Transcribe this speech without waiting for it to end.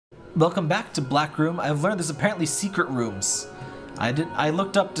Welcome back to Black Room. I've learned there's apparently secret rooms. I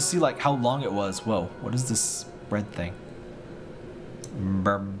looked up to see like how long it was. Whoa, what is this bread thing?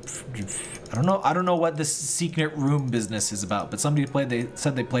 I don't know what this secret room business is about, but somebody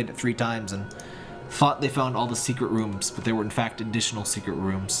said they played it 3 times and thought they found all the secret rooms, but they were in fact additional secret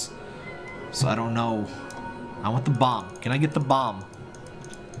rooms. So I don't know. I want the bomb. Can I get the bomb?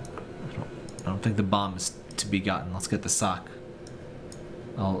 I don't think the bomb is to be gotten. Let's get the sock.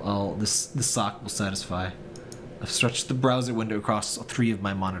 This sock will satisfy. I've stretched the browser window across 3 of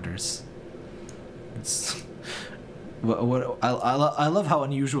my monitors. It's I love how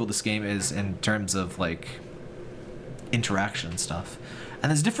unusual this game is in terms of like interaction and stuff.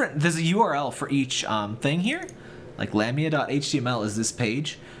 And there's a URL for each thing here. Like lamia.html is this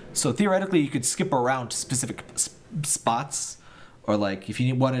page. So theoretically you could skip around to specific spots, or like if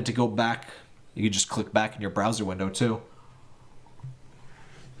you wanted to go back, you could just click back in your browser window too.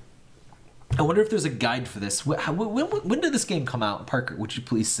 I wonder if there's a guide for this. When did this game come out? Parker, would you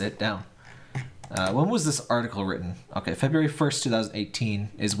please sit down? When was this article written? Okay, February 1st, 2018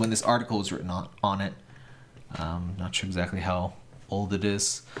 is when this article was written on it. Not sure exactly how old it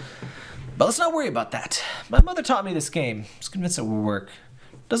is. But let's not worry about that. My mother taught me this game. I was convinced it would work.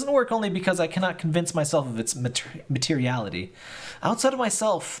 It doesn't work only because I cannot convince myself of its materiality. Outside of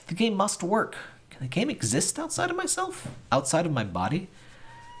myself, the game must work. Can the game exist outside of myself? Outside of my body?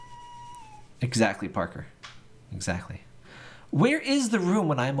 Exactly, Parker. Exactly. Where is the room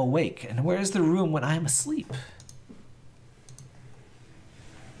when I am awake, and where is the room when I am asleep?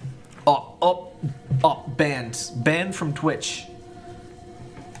 Oh, banned. Banned from Twitch.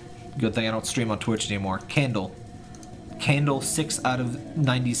 Good thing I don't stream on Twitch anymore. Candle. Candle 6 out of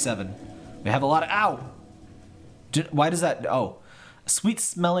 97. We have a lot of... Ow! Why does that... Oh.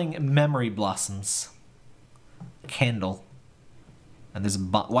 Sweet-smelling memory blossoms. Candle. And there's a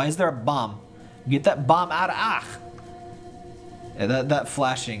bomb. Why is there a bomb? Get that bomb out of... Ah! Yeah, that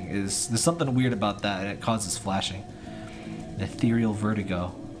flashing is... There's something weird about that, and it causes flashing. An ethereal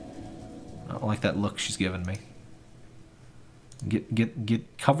vertigo. I don't like that look she's giving me.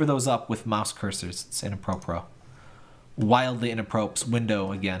 Cover those up with mouse cursors. It's inappropriate. Wildly inappropriate.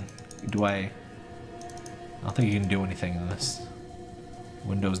 Window again. I don't think you can do anything in this.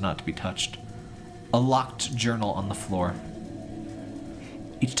 Window is not to be touched. A locked journal on the floor.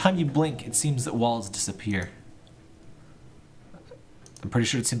 Each time you blink, it seems that walls disappear. I'm pretty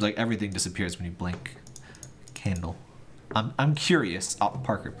sure it seems like everything disappears when you blink. Candle. I'm curious. Oh,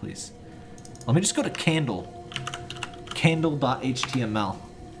 Parker, please. Let me just go to Candle. Candle.html.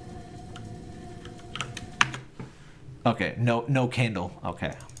 Okay, no candle.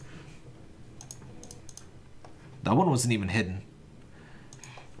 Okay. That one wasn't even hidden.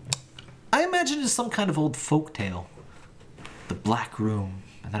 I imagine it's some kind of old folk tale. The Black Room.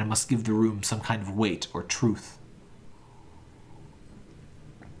 And then I must give the room some kind of weight or truth.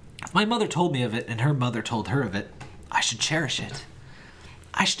 If my mother told me of it and her mother told her of it, I should cherish it.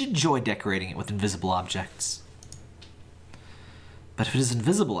 I should enjoy decorating it with invisible objects. But if it is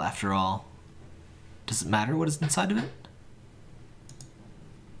invisible after all, does it matter what is inside of it?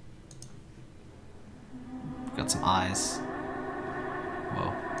 Got some eyes.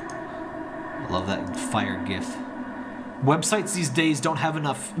 Whoa. I love that fire gif. Websites these days don't have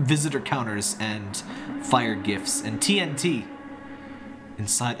enough visitor counters and fire gifs and TNT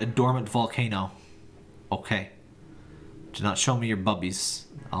inside a dormant volcano. Okay. Do not show me your bubbies.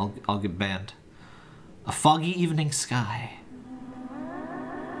 I'll get banned. A foggy evening sky.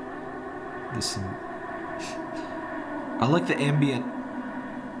 Listen. I like the ambient,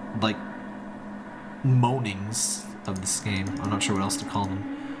 like, moanings of this game. I'm not sure what else to call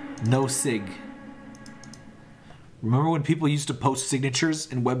them. No sig. Remember when people used to post signatures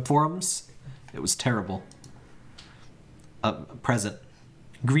in web forums? It was terrible. Present.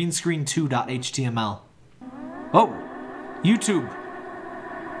 Greenscreen2.html. Oh! YouTube!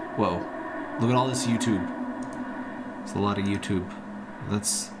 Whoa. Look at all this YouTube. It's a lot of YouTube.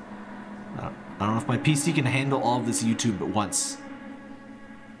 That's... I don't know if my PC can handle all of this YouTube at once.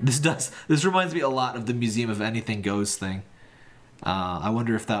 This reminds me a lot of the Museum of Anything Goes thing. I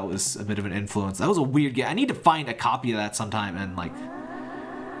wonder if that was a bit of an influence. That was a weird game. I need to find a copy of that sometime and, like,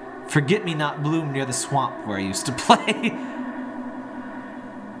 Forget-Me-Not Bloom near the swamp where I used to play.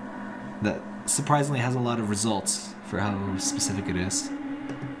 That surprisingly has a lot of results for how specific it is.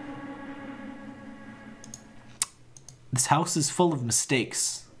 This house is full of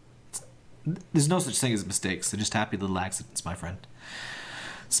mistakes. There's no such thing as mistakes. They're just happy little accidents, my friend.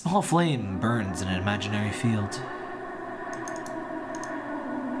 Small flame burns in an imaginary field.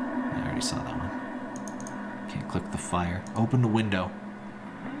 I already saw that one. Can't click the fire. Open the window.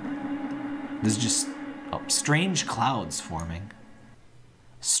 There's just strange clouds forming.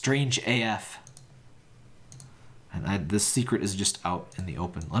 Strange AF. And this secret is just out in the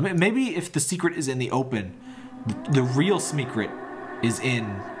open. Maybe if the secret is in the open, the real secret is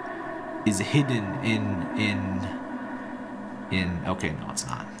hidden in. Okay, no, it's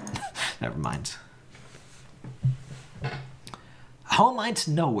not. Never mind. How am I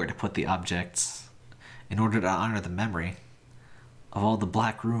to know where to put the objects in order to honor the memory of all the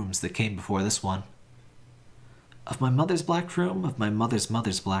black rooms that came before this one? Of my mother's black room, of my mother's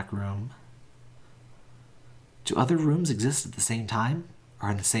black room. Do other rooms exist at the same time,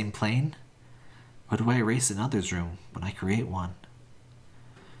 or in the same plane? Or do I erase another's room when I create one?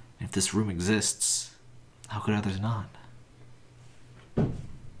 If this room exists, how could others not? When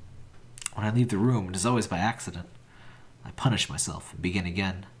I leave the room, it is always by accident. I punish myself and begin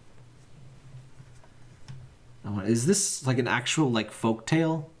again. Is this like an actual like folk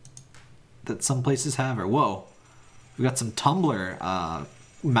tale that some places have? Or whoa, we got some Tumblr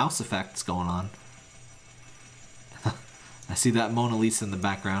mouse effects going on. I see that Mona Lisa in the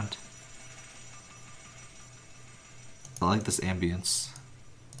background. I like this ambience.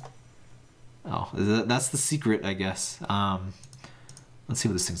 Oh, that's the secret, I guess. Let's see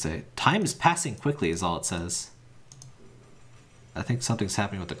what this thing say. Time is passing quickly is all it says. I think something's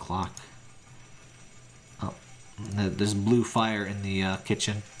happening with the clock. Oh, there's blue fire in the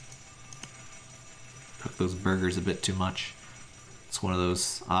kitchen. Cook those burgers a bit too much. It's one of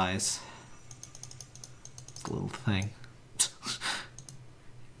those eyes. It's a little thing.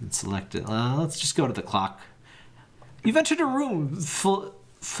 And select it. Let's just go to the clock. You've entered a room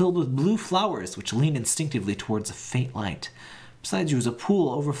filled with blue flowers, which lean instinctively towards a faint light. Beside you is a pool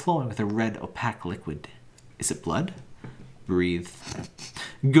overflowing with a red, opaque liquid. Is it blood? Breathe.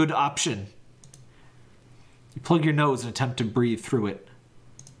 Good option. You plug your nose and attempt to breathe through it.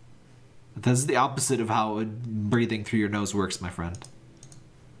 That's the opposite of how breathing through your nose works, my friend.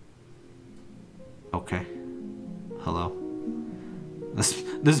 Okay. Hello.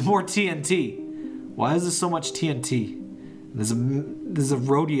 There's more TNT. Why is there so much TNT? There's a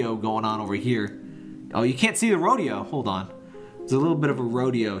rodeo going on over here. Oh, you can't see the rodeo. Hold on. There's a little bit of a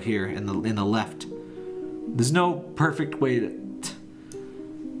rodeo here in the left. There's no perfect way to...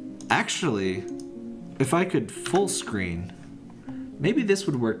 Actually, if I could full screen, maybe this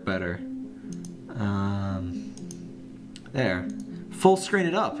would work better. There. Full screen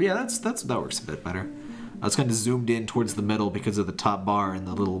it up. Yeah, that works a bit better. I was kind of zoomed in towards the middle because of the top bar and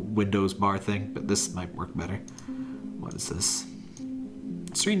the little Windows bar thing, but this might work better. What is this?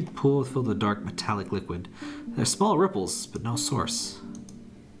 A serene pool filled with dark metallic liquid. There are small ripples, but no source.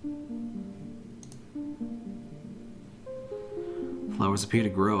 Flowers appear to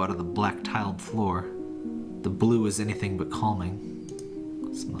grow out of the black tiled floor. The blue is anything but calming.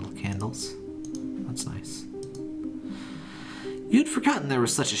 Some little candles. That's nice. You'd forgotten there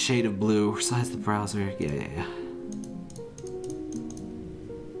was such a shade of blue besides the browser. Yeah.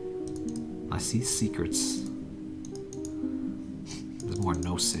 I see secrets. There's more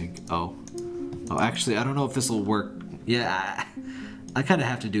no sig. Oh, actually, I don't know if this will work. Yeah, I kind of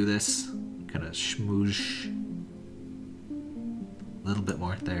have to do this. Kind of schmooze. A little bit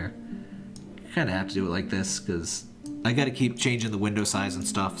more there. Kind of have to do it like this because I got to keep changing the window size and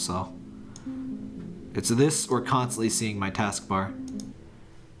stuff, so. It's this or constantly seeing my taskbar.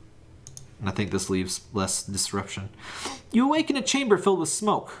 And I think this leaves less disruption. You awake in a chamber filled with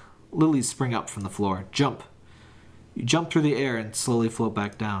smoke. Lilies spring up from the floor. Jump. You jump through the air and slowly float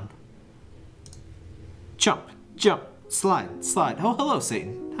back down. Jump, jump, slide, slide. Oh, hello,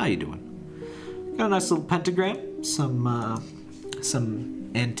 Satan. How you doing? Got a nice little pentagram. Some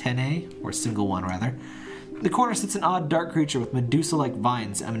antennae, or single one rather. In the corner sits an odd dark creature with Medusa-like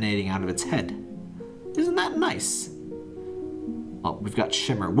vines emanating out of its head. Isn't that nice? Oh, we've got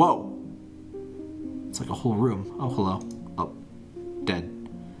shimmer. Whoa! It's like a whole room. Oh, hello. Oh, dead.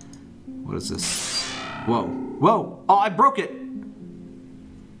 What is this? Whoa. Whoa! Oh, I broke it!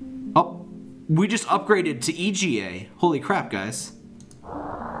 Oh, we just upgraded to EGA. Holy crap, guys.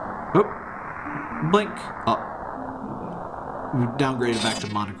 Oh. Blink. Oh. We downgraded back to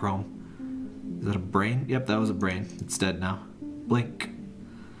monochrome. Is that a brain? Yep, that was a brain. It's dead now. Blink.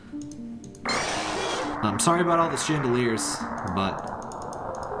 I'm sorry about all the chandeliers, but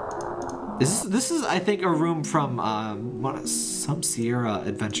this is I think a room from some Sierra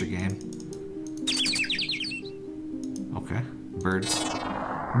adventure game. Okay, birds,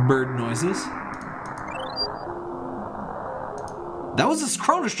 bird noises. That was this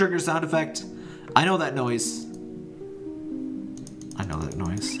Chrono Trigger sound effect. I know that noise. I know that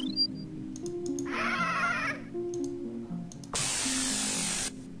noise.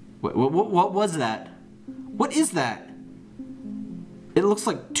 What was that? What is that? It looks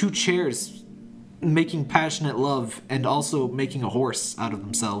like two chairs making passionate love and also making a horse out of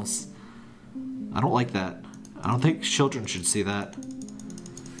themselves. I don't like that. I don't think children should see that.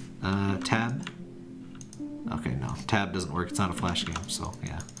 Tab? Okay, no. Tab doesn't work. It's not a flash game, so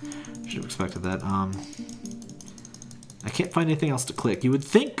yeah. Should have expected that. I can't find anything else to click. You would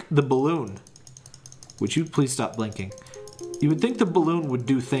think the balloon... Would you please stop blinking? You would think the balloon would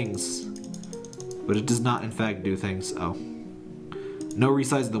do things, but it does not, in fact, do things. Oh. No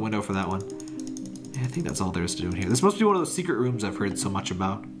resize of the window for that one. Yeah, I think that's all there is to do in here. This must be one of those secret rooms I've heard so much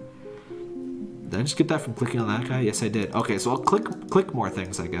about. Did I just get that from clicking on that guy? Yes, I did. Okay, so I'll click more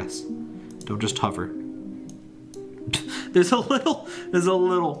things, I guess. Don't just hover. There's a little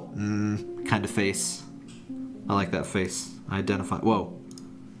kind of face. I like that face. I identify. Whoa.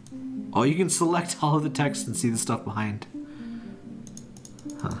 Oh, you can select all of the text and see the stuff behind.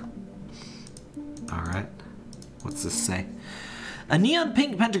 Huh. Alright. What's this say? A neon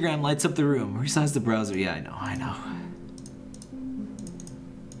pink pentagram lights up the room. Resize the browser. Yeah, I know.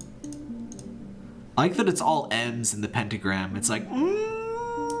 I like that it's all M's in the pentagram. It's like,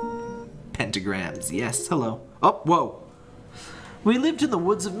 pentagrams. Yes, hello. Oh, whoa. We lived in the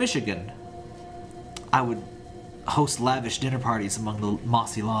woods of Michigan. I would host lavish dinner parties among the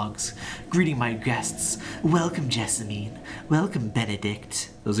mossy logs, greeting my guests. Welcome, Jessamine. Welcome,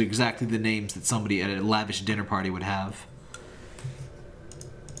 Benedict. Those are exactly the names that somebody at a lavish dinner party would have.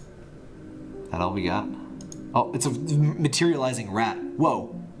 That all we got? Oh, it's a materializing rat.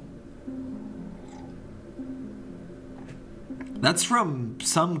 Whoa. That's from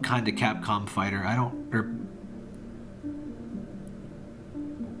some kind of Capcom fighter. I don't...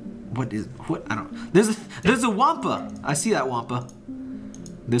 I don't... There's a Wampa! I see that Wampa.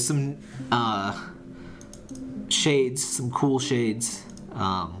 There's some, shades. Some cool shades. What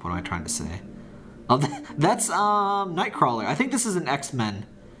am I trying to say? Oh, that's, Nightcrawler. I think this is an X-Men.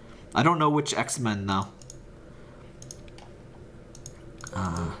 I don't know which X-Men, though.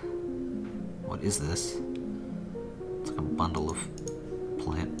 What is this? It's like a bundle of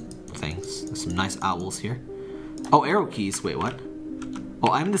plant things. There's some nice owls here. Oh, arrow keys. Wait, what?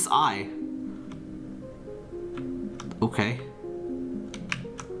 Oh, I'm this eye. Okay.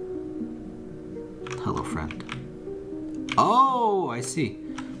 Hello, friend. Oh, I see.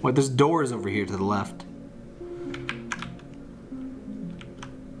 What, there's doors over here to the left.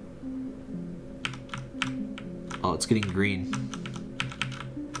 Oh, it's getting green.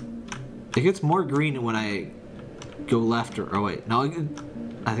 It gets more green when I go left or... Oh, wait. No,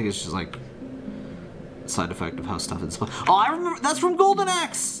 I think it's just like... side effect of how stuff is. Oh, I remember, that's from Golden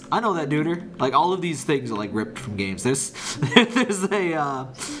Axe. I know that, duder. Like, all of these things are like ripped from games. There's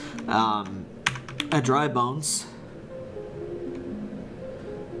a Dry Bones.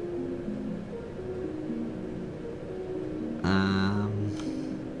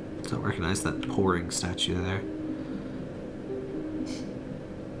 Don't recognize that pouring statue there.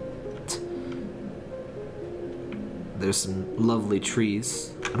 There's some lovely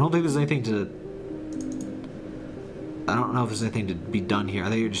trees. I don't think there's anything to... I don't know if there's anything to be done here. I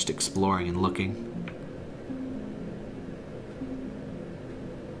think you're just exploring and looking.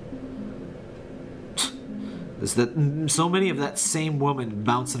 There's so many of that same woman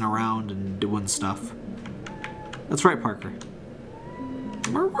bouncing around and doing stuff. That's right, Parker.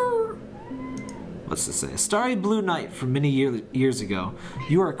 What's this say? A starry blue night from many years ago.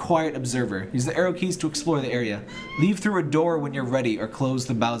 You are a quiet observer. Use the arrow keys to explore the area. Leave through a door when you're ready, or close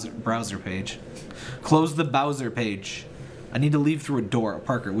the browser page. Close the Bowser page. I need to leave through a door.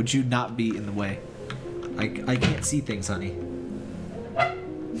 Parker, would you not be in the way? I can't see things, honey.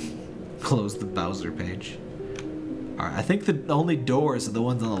 Close the Bowser page. Alright, I think the only doors are the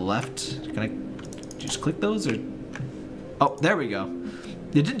ones on the left. Can I just click those, or... Oh, there we go.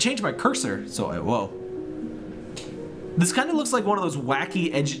 It didn't change my cursor, so whoa. This kind of looks like one of those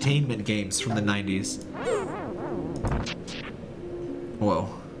wacky edutainment games from the 90s. Whoa.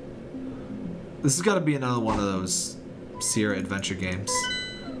 This has got to be another one of those Sierra adventure games.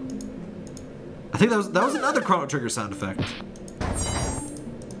 I think that was another Chrono Trigger sound effect.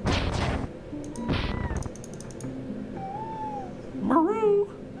 Maru.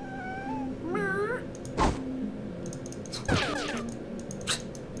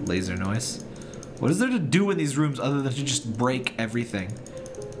 Laser noise. What is there to do in these rooms other than to just break everything?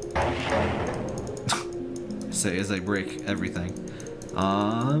 Say as I break everything.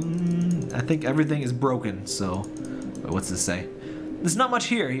 I think everything is broken, so... What's this say? There's not much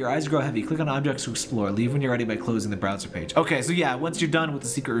here. Your eyes grow heavy. Click on objects to explore. Leave when you're ready by closing the browser page. Okay, so yeah, once you're done with the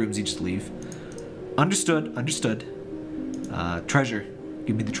secret rooms, you just leave. Understood. Understood. Treasure.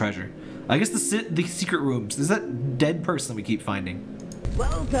 Give me the treasure. I guess the secret rooms. There's that dead person we keep finding.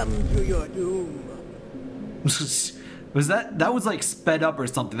 Welcome to your doom. Was that was like sped up or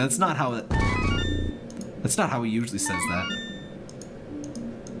something? That's not how it. That's not how he usually says that.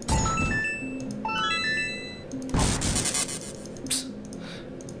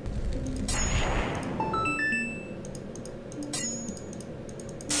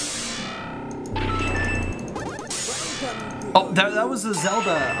 Oh, that was a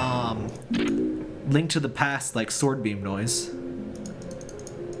Zelda Link to the Past like sword beam noise.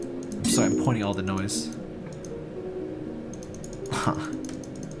 I'm sorry, I'm pointing all the noise. Huh.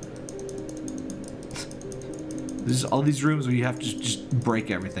 There's all these rooms where you have to just break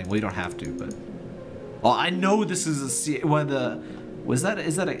everything. Well, you don't have to, but... Oh, I know this is a... One of the... Is that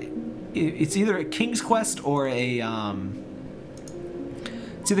a... It's either a King's Quest or a...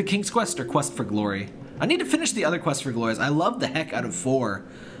 It's either King's Quest or Quest for Glory. I need to finish the other Quest for Glories. I love the heck out of 4.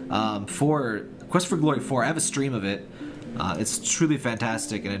 Quest for Glory 4. I have a stream of it. It's truly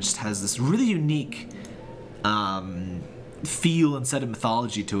fantastic, and it just has this really unique... feel and set of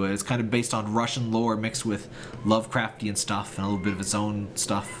mythology to it. It's kind of based on Russian lore mixed with Lovecraftian stuff and a little bit of its own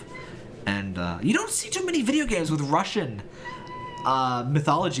stuff. And you don't see too many video games with Russian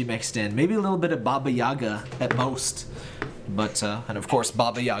mythology mixed in. Maybe a little bit of Baba Yaga at most. But and of course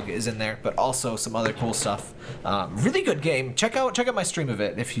Baba Yaga is in there, but also some other cool stuff. Really good game. Check out my stream of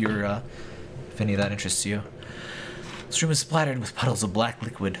it if you're if any of that interests you. The stream is splattered with puddles of black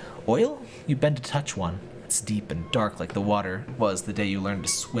liquid. Oil? You bend to touch one. It's deep and dark like the water was the day you learned to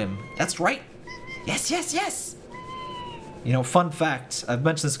swim. That's right. Yes, yes, yes. You know, fun fact, I've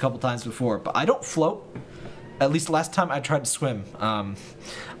mentioned this a couple times before, but I don't float. At least last time I tried to swim.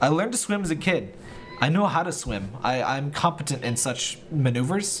 I learned to swim as a kid. I know how to swim. I'm competent in such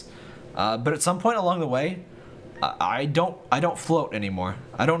maneuvers. But at some point along the way, I don't float anymore.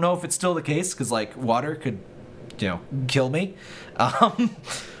 I don't know if it's still the case, because like water could, you know, kill me.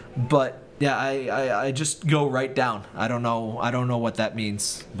 But yeah, I just go right down. I don't know what that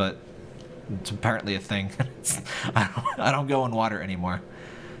means, but it's apparently a thing. I don't go in water anymore.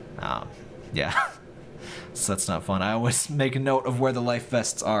 Yeah, so that's not fun. I always make a note of where the life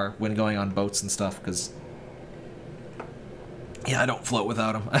vests are when going on boats and stuff, because yeah, I don't float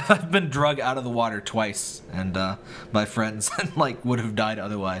without them. I've been drug out of the water twice, and my friends like would have died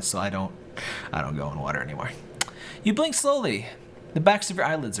otherwise. So I don't go in water anymore. You blink slowly. The backs of your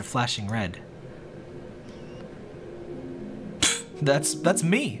eyelids are flashing red. That's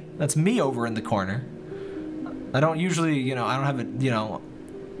me. That's me over in the corner. I don't usually, you know, I don't have it, you know,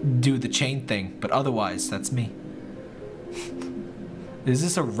 do the chain thing, but otherwise, that's me. Is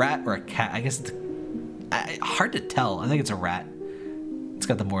this a rat or a cat? I guess it's hard to tell. I think it's a rat. It's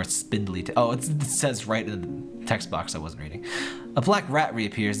got the more spindly... it says right in the text box I wasn't reading. A black rat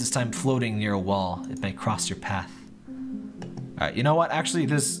reappears, this time floating near a wall. It may cross your path. Alright, you know what? Actually,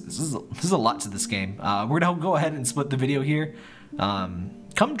 this is a lot to this game. We're gonna go ahead and split the video here.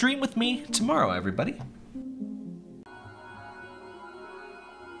 Come dream with me tomorrow, everybody.